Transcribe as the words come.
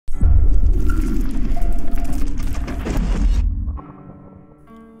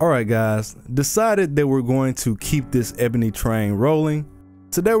Alright guys, decided that we're going to keep this ebony train rolling.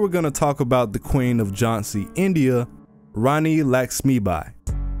 Today we're going to talk about the Queen of Jhansi, India, Rani Lakshmibai.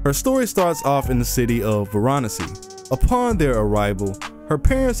 Her story starts off in the city of Varanasi. Upon their arrival, her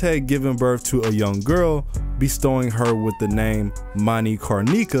parents had given birth to a young girl, bestowing her with the name Mani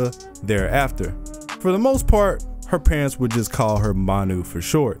Karnika thereafter. For the most part, her parents would just call her Manu for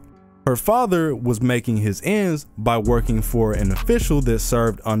short. Her father was making his ends by working for an official that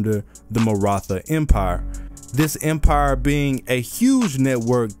served under the Maratha Empire. This empire being a huge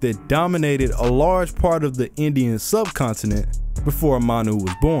network that dominated a large part of the Indian subcontinent before Manu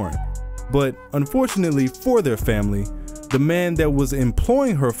was born. But unfortunately for their family, the man that was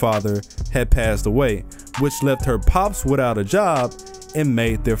employing her father had passed away, which left her pops without a job and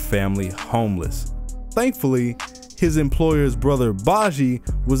made their family homeless. Thankfully, his employer's brother Baji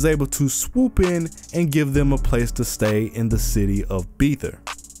was able to swoop in and give them a place to stay in the city of Bithar.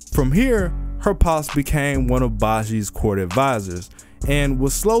 From here, her pops became one of Baji's court advisors and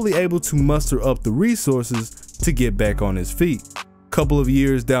was slowly able to muster up the resources to get back on his feet. Couple of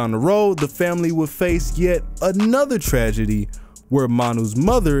years down the road, the family would face yet another tragedy where Manu's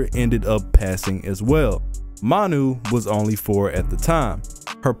mother ended up passing as well. Manu was only 4 at the time.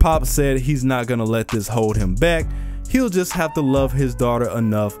 Her pop said he's not gonna let this hold him back. He'll just have to love his daughter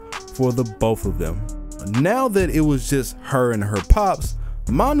enough for the both of them. Now that it was just her and her pops,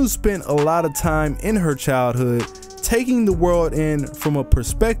 Manu spent a lot of time in her childhood taking the world in from a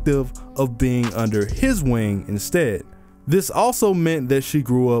perspective of being under his wing instead. This also meant that she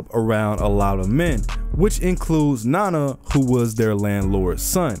grew up around a lot of men, which includes Nana, who was their landlord's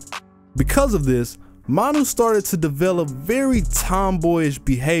son. Because of this, Manu started to develop very tomboyish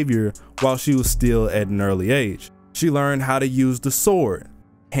behavior while she was still at an early age. She learned how to use the sword,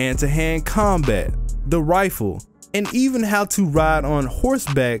 hand-to-hand combat, the rifle, and even how to ride on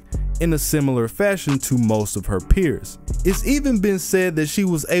horseback in a similar fashion to most of her peers. It's even been said that she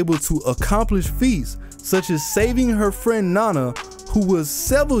was able to accomplish feats such as saving her friend Nana, who was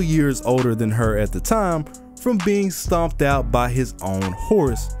several years older than her at the time, from being stomped out by his own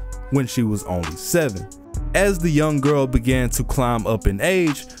horse when she was only 7. As the young girl began to climb up in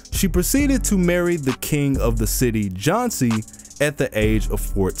age, she proceeded to marry the king of the city Jhansi at the age of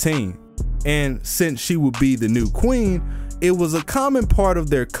 14. And since she would be the new queen, it was a common part of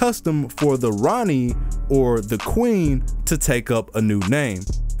their custom for the Rani, or the queen, to take up a new name.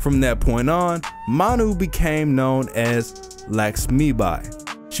 From that point on, Manu became known as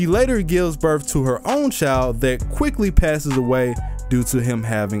Lakshmibai. She later gives birth to her own child that quickly passes away due to him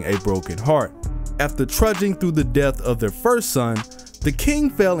having a broken heart. After trudging through the death of their first son, the king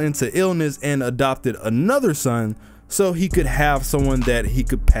fell into illness and adopted another son so he could have someone that he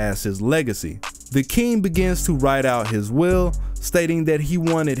could pass his legacy. The king begins to write out his will, stating that he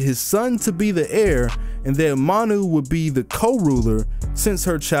wanted his son to be the heir and that Manu would be the co-ruler since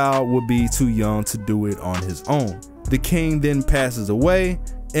her child would be too young to do it on his own. The king then passes away,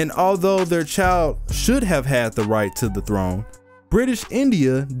 and although their child should have had the right to the throne, British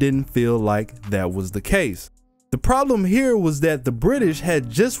India didn't feel like that was the case. The problem here was that the British had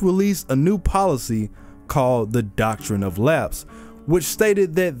just released a new policy called the Doctrine of Lapse, which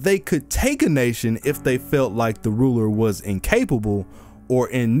stated that they could take a nation if they felt like the ruler was incapable, or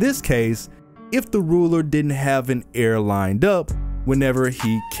in this case, if the ruler didn't have an heir lined up whenever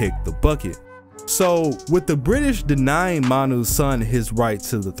he kicked the bucket. So, with the British denying Manu's son his right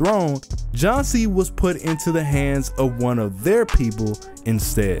to the throne, Jhansi was put into the hands of one of their people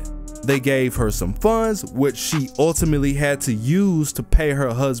instead. They gave her some funds, which she ultimately had to use to pay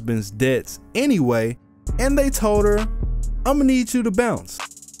her husband's debts anyway, and they told her, "I'ma need you to bounce."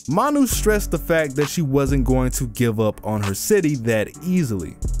 Manu stressed the fact that she wasn't going to give up on her city that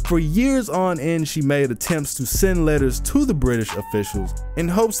easily. For years on end, she made attempts to send letters to the British officials in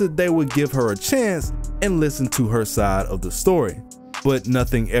hopes that they would give her a chance and listen to her side of the story. But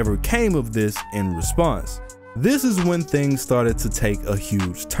nothing ever came of this in response. This is when things started to take a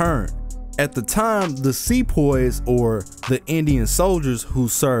huge turn. At the time, the sepoys, or the Indian soldiers who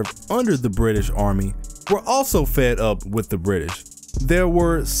served under the British Army, were also fed up with the British. There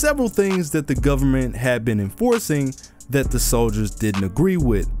were several things that the government had been enforcing that the soldiers didn't agree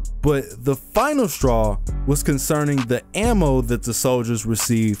with, but the final straw was concerning the ammo that the soldiers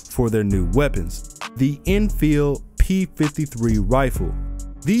received for their new weapons, the Enfield P-53 rifle.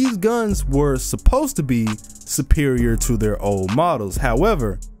 These guns were supposed to be superior to their old models.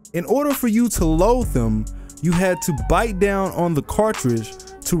 However, in order for you to load them, you had to bite down on the cartridge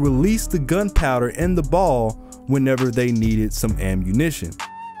to release the gunpowder and the ball whenever they needed some ammunition.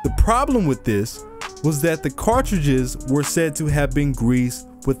 The problem with this was that the cartridges were said to have been greased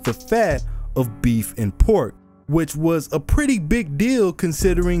with the fat of beef and pork, which was a pretty big deal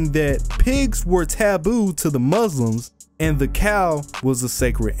considering that pigs were taboo to the Muslims and the cow was a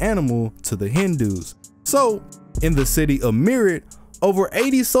sacred animal to the Hindus. So, in the city of Meerut, over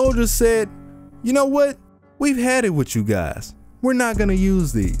 80 soldiers said, "You know what? We've had it with you guys. We're not gonna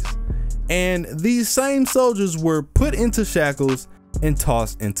use these." And these same soldiers were put into shackles and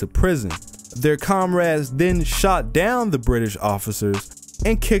tossed into prison. Their comrades then shot down the British officers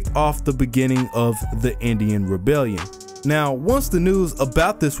and kicked off the beginning of the Indian Rebellion. Now, once the news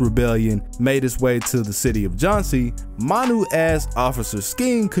about this rebellion made its way to the city of Jhansi, Manu asked Officer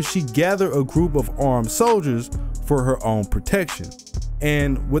Skeen could she gather a group of armed soldiers for her own protection.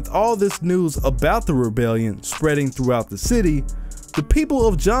 And with all this news about the rebellion spreading throughout the city, the people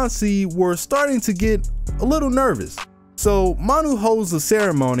of Jhansi were starting to get a little nervous. So Manu holds a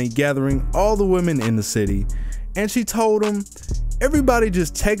ceremony gathering all the women in the city, and she told them, "Everybody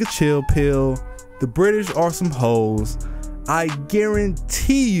just take a chill pill. The British are some hoes. I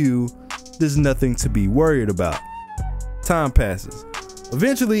guarantee you there's nothing to be worried about." Time passes.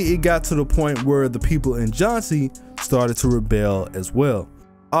 Eventually it got to the point where the people in Jhansi started to rebel as well.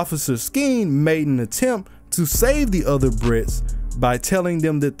 Officer Skeen made an attempt to save the other Brits by telling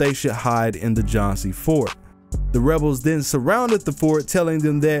them that they should hide in the Jhansi fort. The rebels then surrounded the fort, telling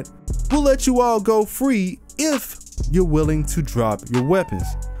them that we'll let you all go free if you're willing to drop your weapons.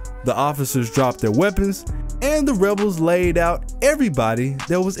 The officers dropped their weapons and the rebels laid out everybody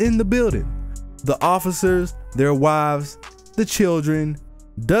that was in the building. The officers, their wives, the children,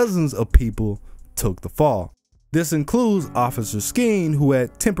 dozens of people took the fall. This includes Officer Skeen, who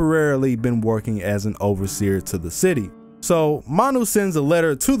had temporarily been working as an overseer to the city. So Manu sends a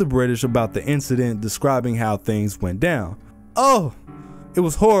letter to the British about the incident, describing how things went down. "Oh, it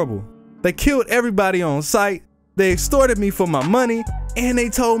was horrible. They killed everybody on sight. They extorted me for my money, and they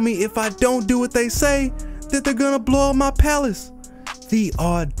told me if I don't do what they say, that they're gonna blow up my palace." The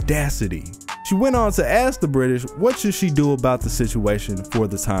audacity. She went on to ask the British what should she do about the situation for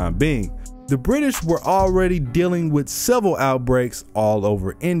the time being. The British were already dealing with several outbreaks all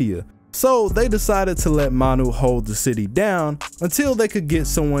over India, so they decided to let Manu hold the city down until they could get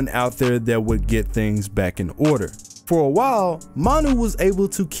someone out there that would get things back in order. For a while, Manu was able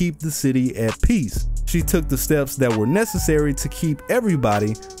to keep the city at peace. She took the steps that were necessary to keep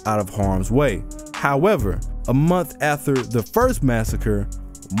everybody out of harm's way. However, a month after the first massacre,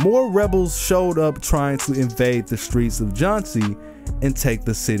 more rebels showed up trying to invade the streets of Jhansi and take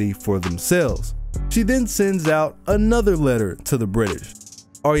the city for themselves. She then sends out another letter to the British.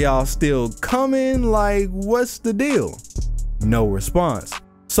 "Are y'all still coming? Like, what's the deal?" No response.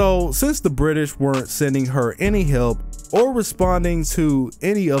 So since the British weren't sending her any help or responding to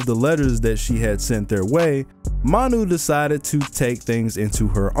any of the letters that she had sent their way, Manu decided to take things into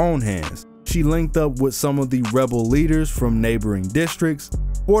her own hands. She linked up with some of the rebel leaders from neighboring districts,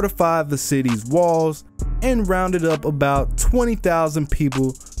 fortified the city's walls, and rounded up about 20,000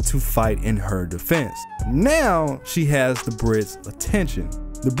 people to fight in her defense. Now she has the Brits' attention.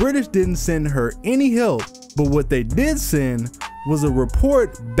 The British didn't send her any help, but what they did send was a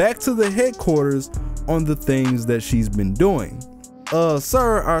report back to the headquarters on the things that she's been doing.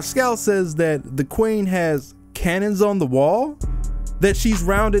 Sir, our scout says that the Queen has cannons on the wall, that she's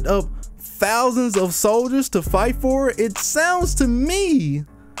rounded up thousands of soldiers to fight for her. It sounds to me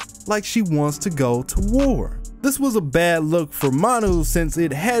like she wants to go to war. This was a bad look for Manu since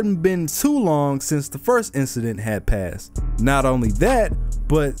it hadn't been too long since the first incident had passed. Not only that,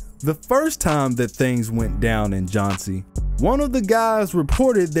 but the first time that things went down in Jhansi, one of the guys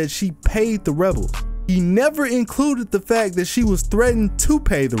reported that she paid the rebels. He never included the fact that she was threatened to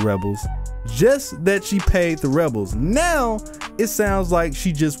pay the rebels, just that she paid the rebels. Now it sounds like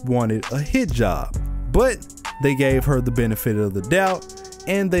she just wanted a hit job, but they gave her the benefit of the doubt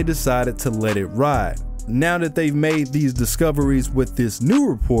and they decided to let it ride. Now that they've made these discoveries with this new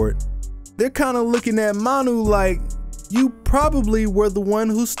report, they're kind of looking at Manu like, you probably were the one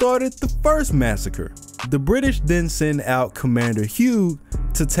who started the first massacre. The British then send out Commander Hugh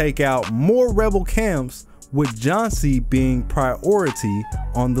to take out more rebel camps, with Jhansi being priority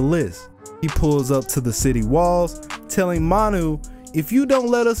on the list. He pulls up to the city walls, telling Manu, if you don't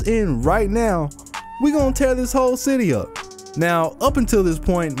let us in right now, we're gonna tear this whole city up. Now, up until this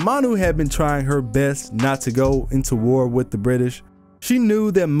point, Manu had been trying her best not to go into war with the British. She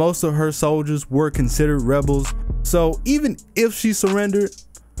knew that most of her soldiers were considered rebels, so even if she surrendered,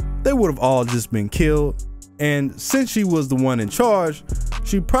 they would have all just been killed. And since she was the one in charge,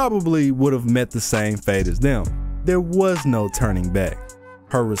 she probably would have met the same fate as them. There was no turning back.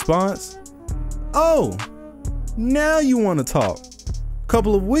 Her response? Oh, now you want to talk.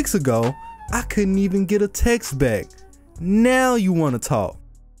 Couple of weeks ago, I couldn't even get a text back. Now you want to talk.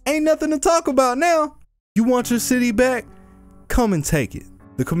 Ain't nothing to talk about now. You want your city back? Come and take it.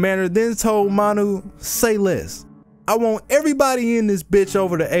 The commander then told Manu, say less. I want everybody in this bitch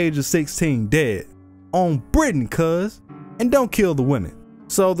over the age of 16 dead. On Britain, cuz. And don't kill the women.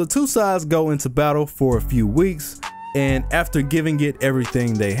 So the two sides go into battle for a few weeks, and after giving it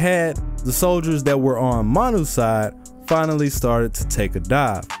everything they had, the soldiers that were on Manu's side finally started to take a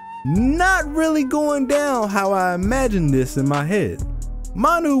dive. Not really going down how I imagined this in my head.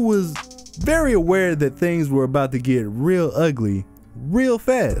 Manu was very aware that things were about to get real ugly real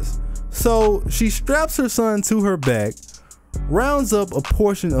fast. So she straps her son to her back, rounds up a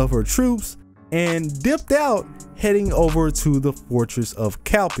portion of her troops, and dipped out, heading over to the fortress of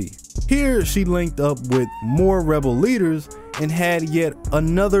Calpe. Here she linked up with more rebel leaders and had yet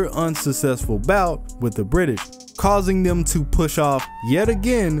another unsuccessful bout with the British, causing them to push off yet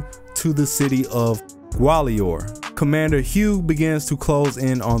again to the city of Gwalior. Commander Hugh begins to close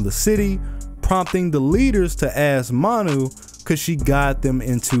in on the city, prompting the leaders to ask Manu could she guide them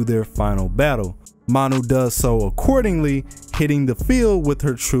into their final battle. Manu does so accordingly, hitting the field with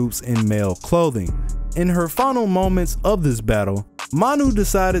her troops in male clothing. In her final moments of this battle, Manu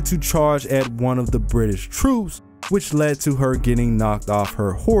decided to charge at one of the British troops, which led to her getting knocked off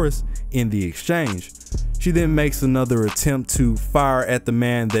her horse in the exchange. She then makes another attempt to fire at the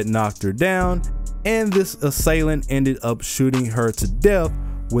man that knocked her down, and this assailant ended up shooting her to death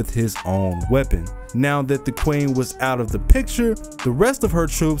with his own weapon. Now that the queen was out of the picture, the rest of her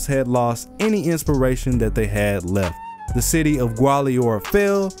troops had lost any inspiration that they had left. The city of Gwalior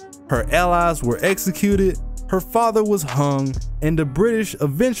fell, her allies were executed, her father was hung, and the British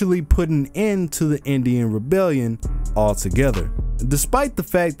eventually put an end to the Indian rebellion altogether. Despite the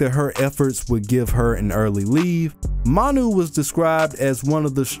fact that her efforts would give her an early leave, Manu was described as one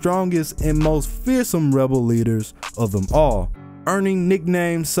of the strongest and most fearsome rebel leaders of them all, earning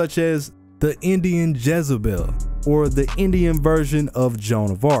nicknames such as the Indian Jezebel, or the Indian version of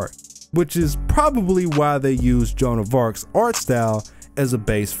Joan of Arc, which is probably why they used Joan of Arc's art style as a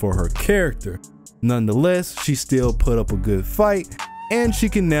base for her character. Nonetheless, she still put up a good fight, and she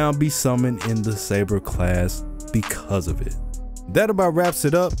can now be summoned in the Saber class because of it. That about wraps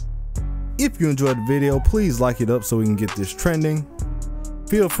it up. If you enjoyed the video, please like it up so we can get this trending.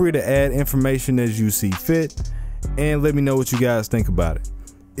 Feel free to add information as you see fit, and let me know what you guys think about it.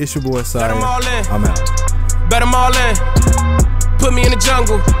 It's your boy Tsiah. I'm out. Bet them all in. Put me in the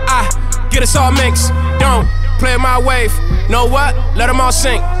jungle. Get us all mixed. Don't play my wave. Know what? Let them all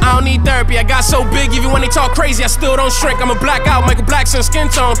sink. I don't need therapy. I got so big, even when they talk crazy, I still don't shrink. I'm a blackout, Michael Blackson skin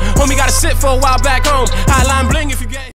tone. Homie gotta sit for a while back home. Highline bling if you get